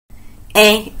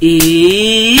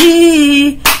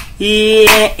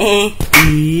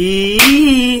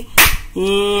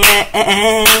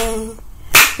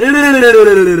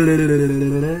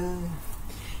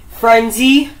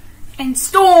Frenzy and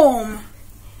Storm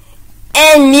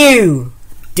and you.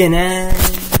 Dinner.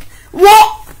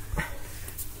 What?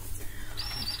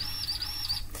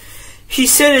 He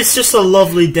said it's just a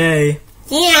lovely day.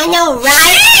 Yeah, I know,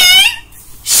 right?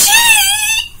 She!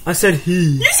 I said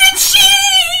he. You said she!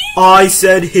 I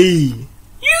said he.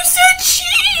 You said she!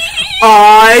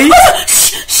 I.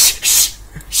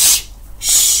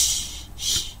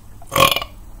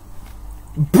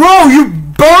 Bro, you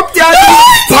burped out your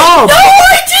thumb! No,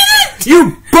 I didn't!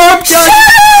 You burped out your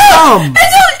thumb!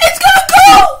 It's gonna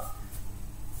go!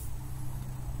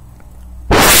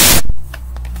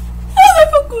 Oh, that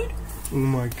felt good. Oh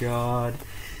my god.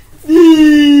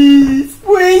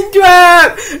 Spring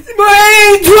trap!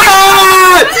 Spring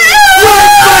trap! When's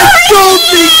my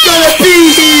goldfish gonna be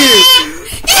here?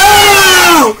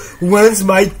 Ow! When's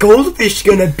my goldfish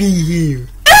gonna be here?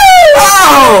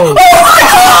 Ow!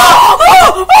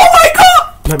 Oh my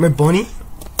god! Nightmare Bunny,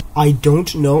 I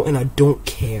don't know and I don't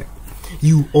care.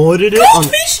 You ordered it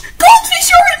Goldfish!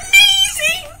 Goldfish are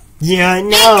amazing! Yeah, I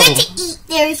know. They're good to eat.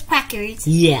 There's crackers.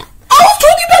 Yeah. I was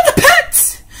talking about the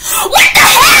pets! What the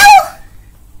hell?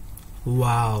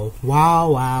 Wow. Wow,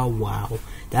 wow, wow.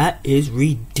 That is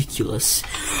ridiculous.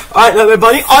 Alright, Nightmare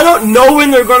Bunny, I don't know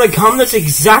when they're gonna come. That's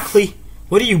exactly...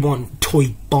 What do you want,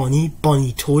 toy bunny?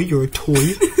 Bunny toy? You're a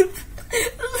toy?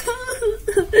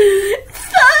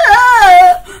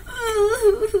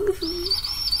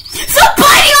 Stop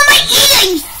biting on my ear,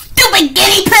 you stupid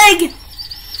guinea pig!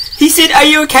 He said, are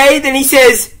you okay? Then he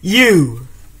says, you.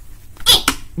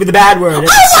 With a bad word. Oh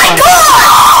my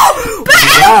god! But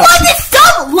I don't want to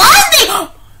stop landing!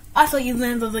 I thought you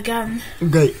landed the gun.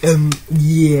 Okay,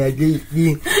 yeah.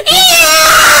 Yeah!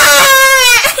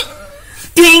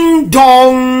 Ding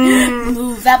dong!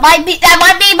 Move. That might be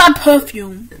my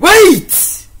perfume.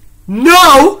 Wait!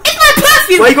 No! It's my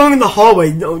perfume! Why are you going in the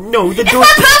hallway? No, the door.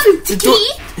 My perfume, the door.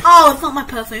 Tiki! Oh, it's not my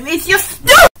perfume. It's your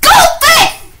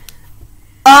Goldfish!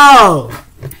 Oh!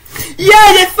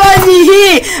 Yeah, they're finally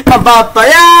here!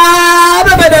 Ba-ba-ba-da!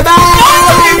 Ba-ba-da-ba!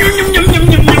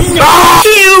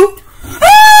 You!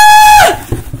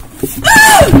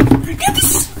 Get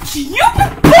this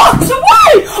stupid box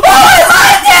away! Oh, I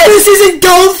like it! This isn't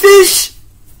goldfish!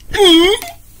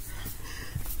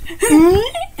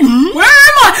 Where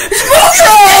am I?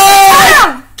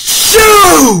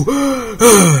 Shoo!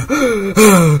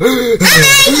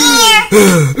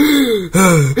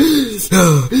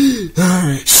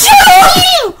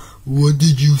 What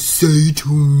did you say to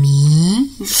me?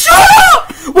 Shut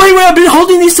up! Wait, I've been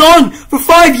holding this on for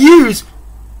 5 years.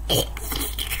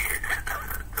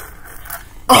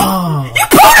 Oh. You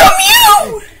put on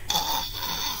mute!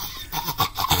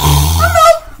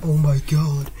 Oh my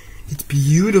god, it's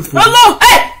beautiful. Hello!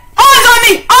 Hey! Eyes on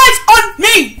me! Eyes on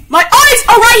me! My eyes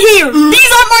are right here!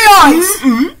 These are my eyes!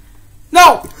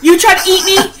 No! You try to eat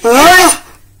me?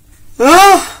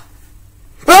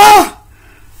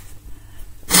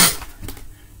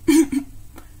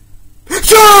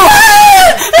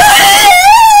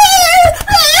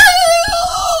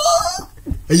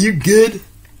 Are you good?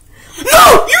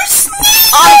 No! You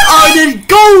sneezed! I ordered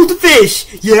goldfish!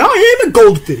 Yeah, I am a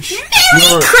goldfish.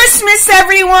 Merry Christmas,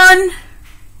 everyone!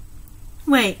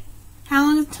 Wait, how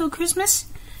long until Christmas?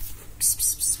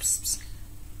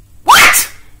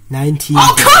 What? 19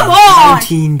 Oh, days. come on!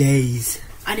 19 days.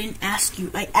 I didn't ask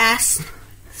you. I asked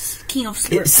King of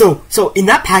Slurp. So in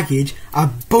that package, a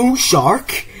bull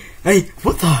shark,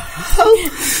 what the hell?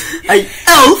 A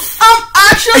elf,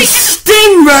 Actually, a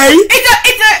stingray,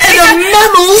 and a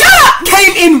mammal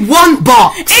came in one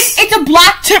box. It's a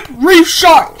black tip reef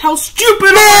shark. How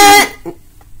stupid are you?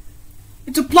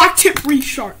 It's a black tip reef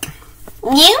shark.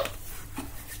 You?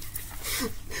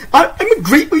 I'm a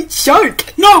great white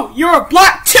shark. No, you're a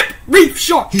black tip reef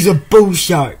shark. He's a bull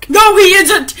shark. No, he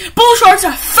isn't. Bull sharks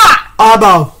are fat. I'm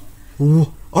a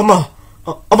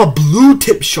blue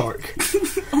tip shark.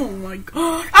 Oh my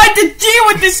god. I had to deal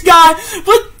with this guy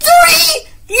for 3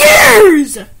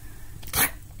 years.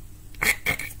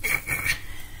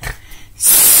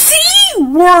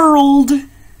 SeaWorld.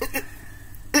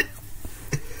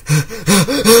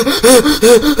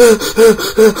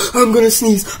 I'm gonna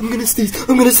sneeze.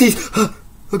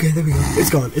 Okay, there we go. It's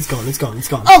gone.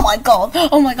 Oh my god.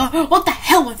 Oh my god. What the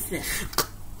hell is this?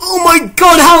 Oh my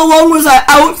god, how long was I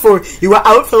out for? You were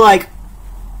out for like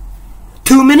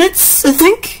 2 minutes, I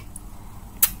think?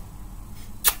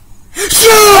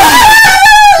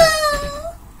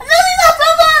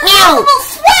 Meow!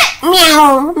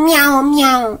 Meow! Meow!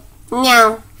 Meow!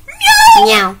 Meow.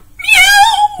 Meow.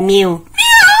 Mew.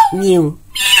 Mew.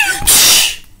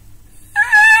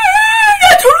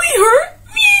 That totally hurt.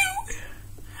 Mew.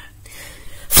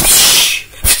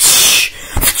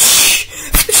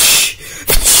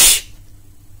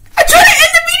 I tried to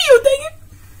end the video, dang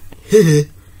it.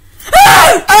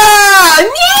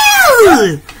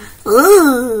 Mew!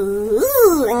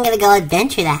 Ooh, I'm gonna go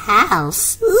adventure the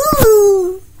house.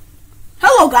 Ooh.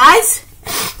 Hello, guys.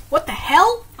 What the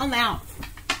hell? I'm out.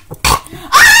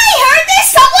 I heard there's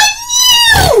someone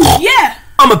new! Yeah.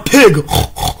 I'm a pig.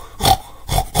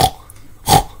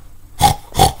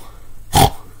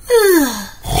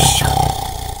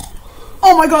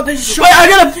 Oh my god, this is shark.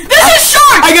 Wait, This is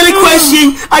shark! I got a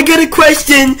question. I got a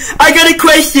question. I got a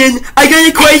question. I got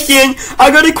a question.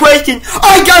 I got a question.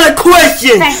 I got a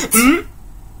question. Thanks.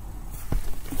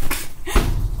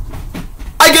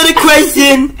 I got a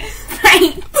question.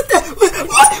 Faint.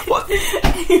 What?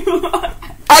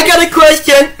 I got a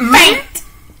question. Faint.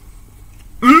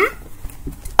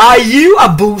 Are you a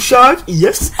bull shark?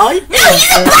 Yes, I am. No,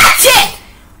 he's a black chick!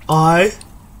 I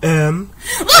am.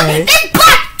 Look, there's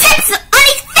black tips on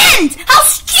his fins! How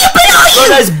stupid are you? So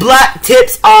there's black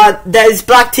tips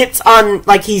on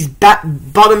like his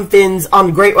bottom fins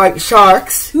on great white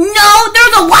sharks. No,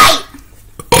 there's a white!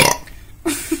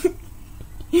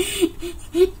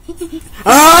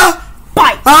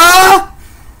 Bite.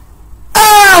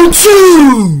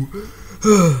 Ouchie!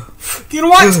 You know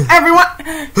what? Everyone.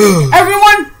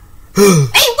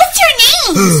 Hey, what's your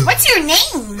names? What's your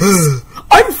names?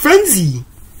 I'm Frenzy.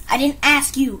 I didn't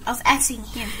ask you. I was asking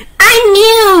him. I'm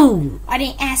new! I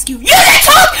didn't ask you. You didn't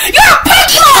talk! You're a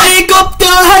Pokemon!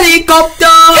 Helicopter!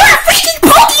 You're a freaking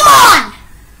Pokemon!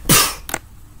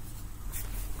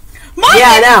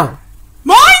 Now.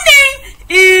 My name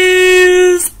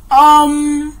is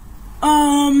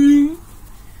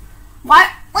what?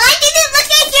 Why did it look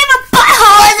like you have a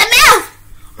butthole in the mouth?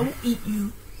 I will eat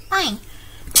you. Fine.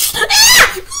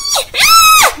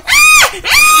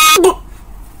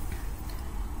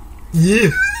 Yeah.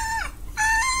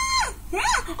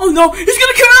 Oh no, he's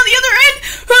gonna come out the other end!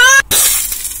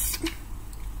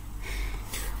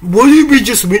 What did we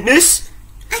just witness?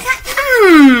 I got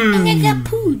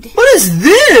pooed. What is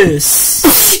this?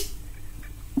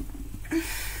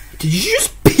 Did you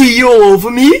just pee all over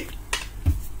me?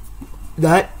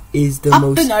 That is the Up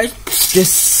most the nose.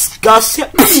 disgusting.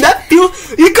 That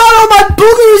feels. You got all my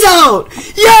boogers out!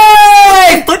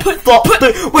 Yay!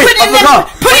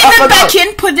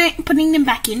 Putting them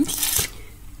back in.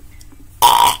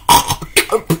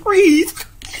 Breathe.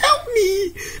 Help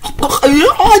me. I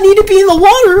need to be in the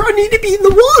water. I need to be in the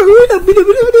water.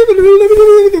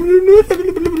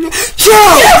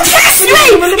 Joe! You kissed me!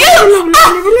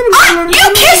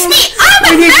 I'm a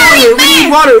married man! We need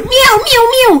water. Meow, meow,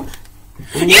 meow.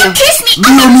 You kissed me!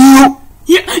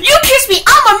 You kissed me!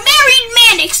 I'm a married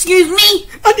man, excuse me!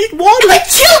 I need water. With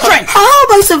children! How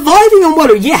am I surviving on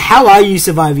water? Yeah, how are you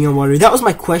surviving on water? That was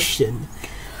my question.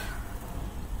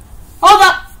 Hold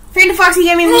up! Freedom Foxy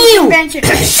gave me the Mew. invention.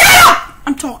 Shut up!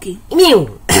 I'm talking.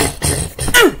 Mew.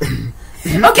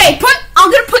 Okay,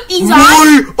 I'm gonna put these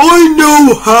on. I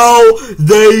know how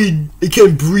they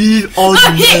can breathe on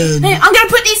Here, land. I'm gonna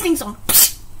put these things on.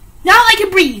 Now I can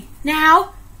breathe.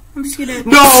 Now, I'm just gonna...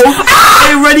 No,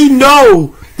 I already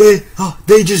know. They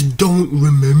just don't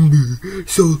remember.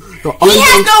 So He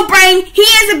has no brain. He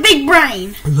has a big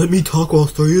brain. Let me talk while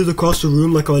throw you across the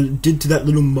room like I did to that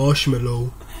little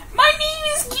marshmallow. My name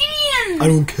is Gideon. I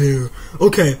don't care.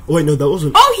 Okay, wait, no, that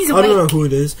wasn't. Oh, he's I don't know awake. who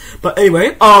it is, but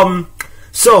anyway,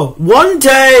 so one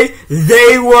day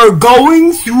they were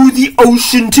going through the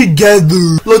ocean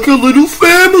together, like a little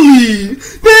family.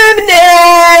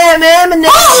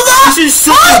 Hold up! This is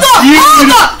such Hold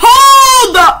a up!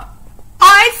 Hold up!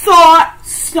 I thought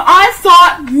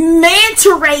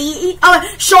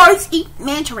sharks eat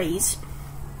manta rays.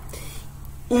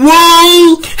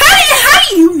 Well, How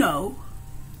do you know?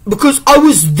 because I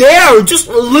was there. Just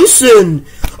listen.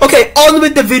 Okay, on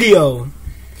with the video.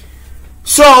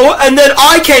 So, and then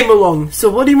I came along. So,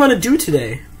 what do you want to do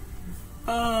today?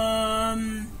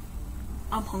 I'm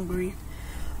hungry.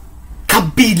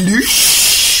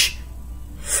 Kabiloosh.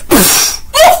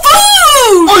 Oh,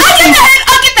 food!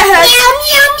 I'll get the head. Meow,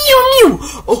 meow, meow, meow.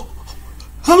 Oh,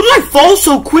 how did I fall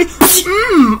so quick?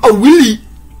 A willy.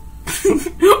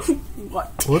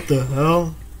 What? What the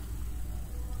hell?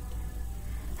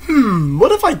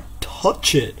 What if I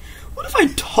touch it? What if I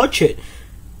touch it?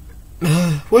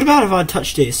 What about if I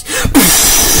touch this?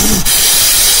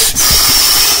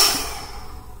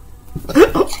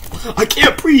 I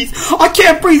can't breathe. I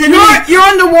can't breathe anymore. You're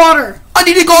underwater. I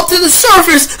need to go up to the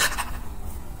surface.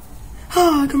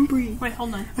 I can breathe. Wait,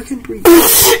 hold on. I can breathe.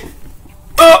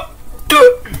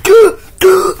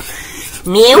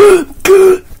 Mew.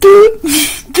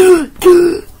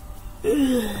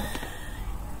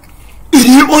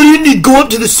 Idiot, why didn't you go up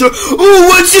to the surface? Oh,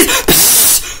 what's this?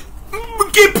 Psst. I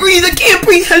can't breathe, I can't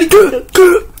breathe.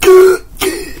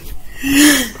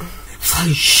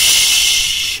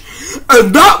 Shh.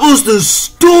 And that was the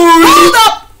story. Hold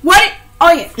up! What?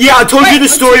 Oh, yeah. Yeah, I told you the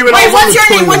story when I was on the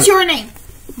toilet. What's your name?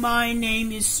 My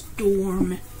name is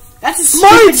Storm. That's a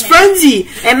Mine's stupid name. Frenzy.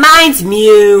 And mine's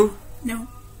Mew.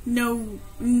 No,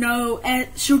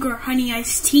 sugar, honey,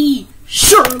 iced tea.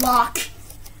 Sherlock.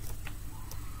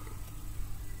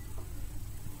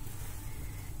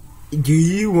 Do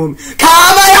you want me?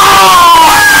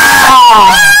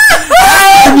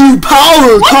 New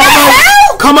power!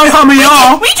 Come on, Hammer,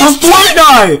 y'all! We On just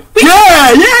Fortnite!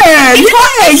 Yeah!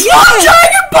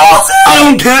 Dragon Ball Z! I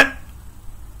don't care!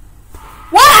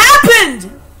 What happened?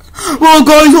 Well,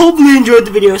 guys, hopefully you enjoyed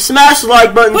the video. Smash the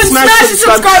like button, Smash the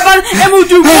subscribe button, and we'll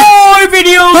do more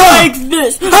videos like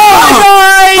this. Bye,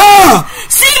 guys!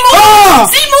 See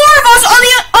more of us on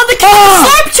the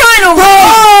Slurp channel!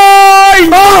 Bye!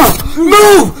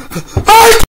 Move!